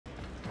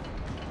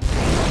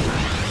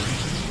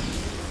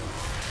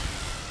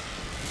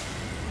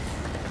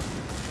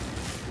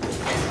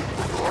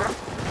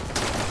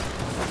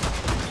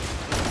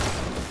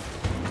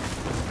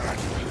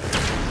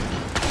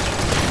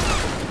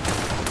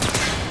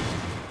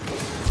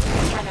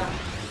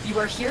You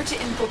are here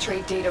to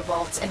infiltrate data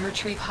vaults and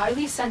retrieve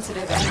highly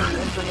sensitive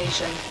enemy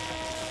information.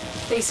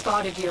 They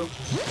spotted you.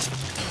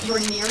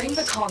 You're nearing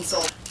the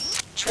console.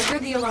 Trigger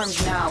the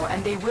alarms now,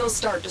 and they will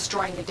start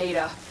destroying the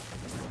data.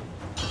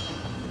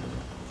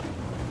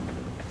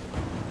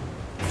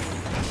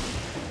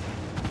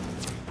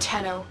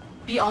 Tenno,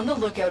 be on the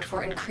lookout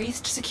for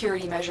increased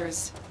security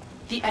measures.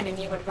 The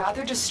enemy would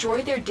rather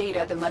destroy their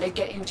data than let it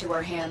get into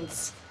our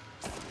hands.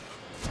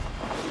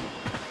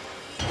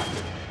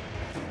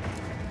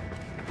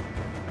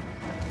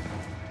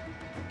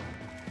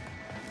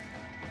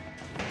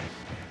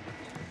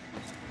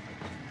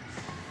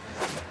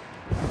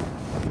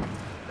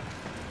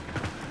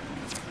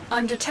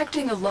 I'm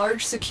detecting a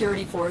large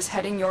security force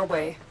heading your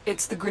way.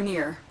 It's the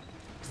Grineer.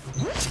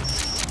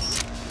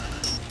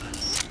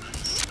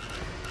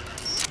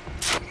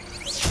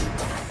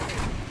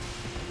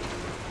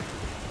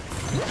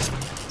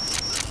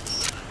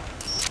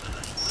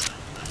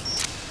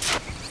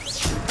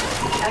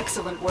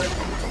 Excellent work.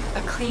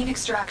 A clean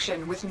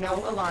extraction with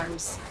no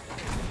alarms.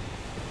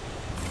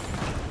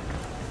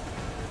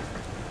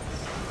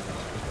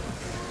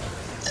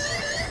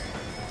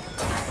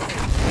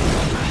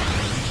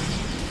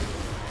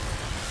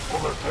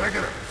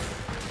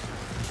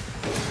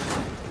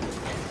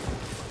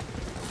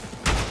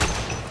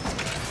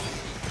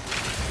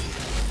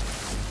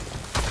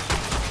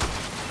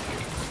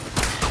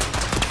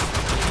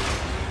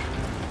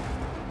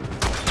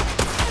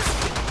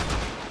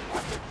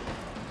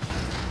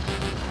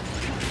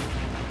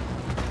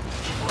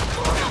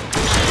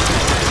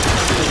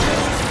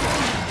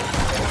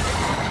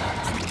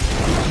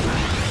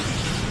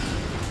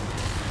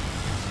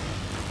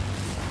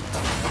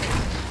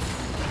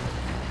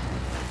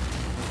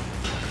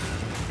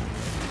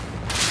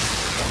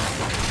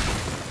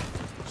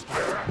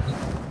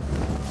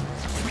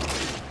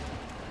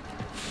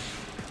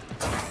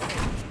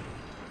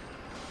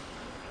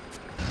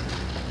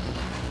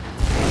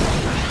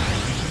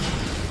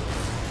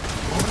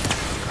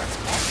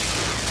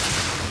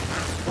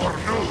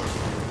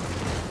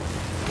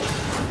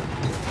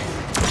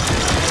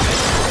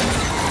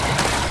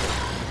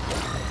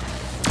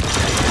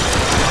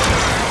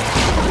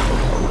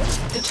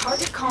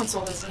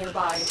 Console is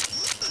nearby.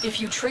 If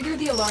you trigger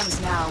the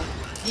alarms now,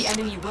 the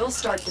enemy will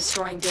start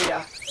destroying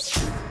data.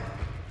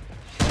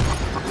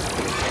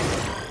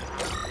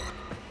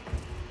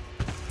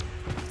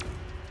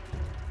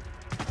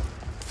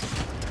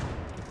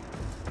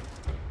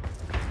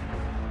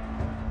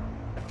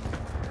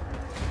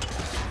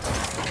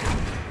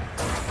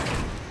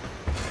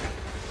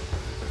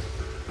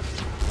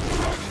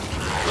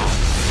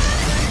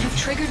 You've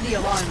triggered the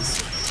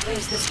alarms.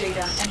 Lose this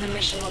data, and the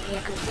mission will be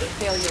a complete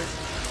failure.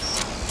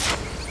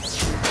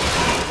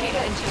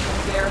 Data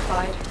entanglement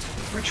verified.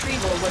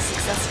 Retrieval was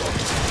successful.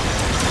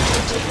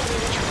 The data we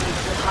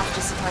retrieved will have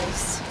to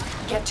suffice.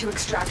 Get to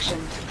extraction.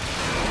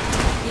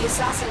 The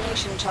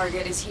assassination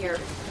target is here.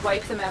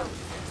 Wipe them out.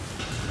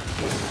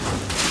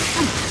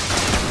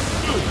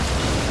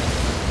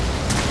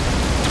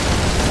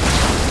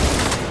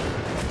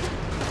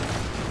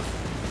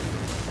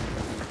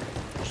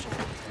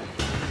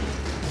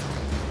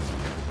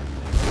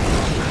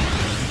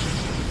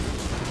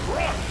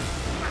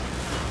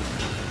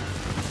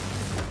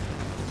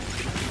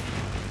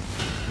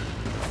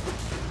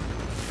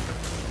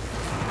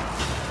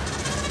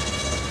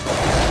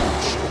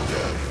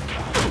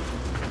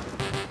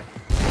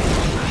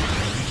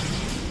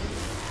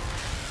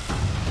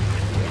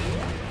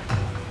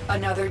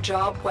 Another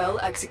job well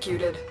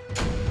executed.